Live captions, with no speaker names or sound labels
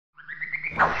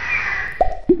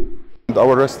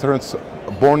Our restaurant's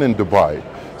born in Dubai,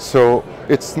 so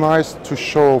it's nice to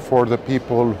show for the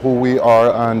people who we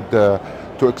are and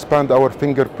to expand our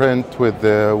fingerprint with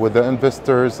the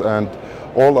investors and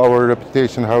all our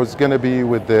reputation, how it's going to be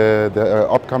with the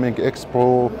upcoming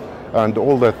expo and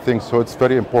all that things. So it's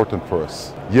very important for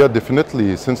us. Yeah,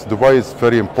 definitely, since Dubai is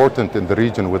very important in the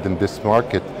region within this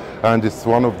market, and it's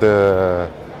one of the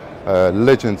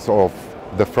legends of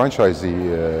the franchisee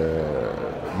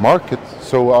market.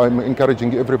 So I'm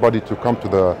encouraging everybody to come to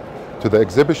the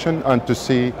exhibition and to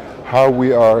see how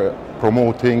we are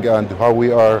promoting and how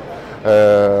we are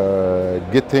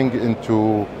getting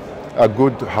into a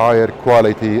good higher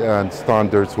quality and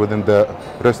standards within the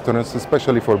restaurants,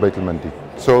 especially for Beit Al Mandi.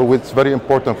 So it's very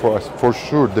important for us. For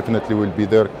sure, definitely we'll be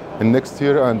there in next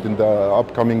year and in the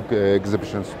upcoming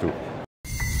exhibitions too.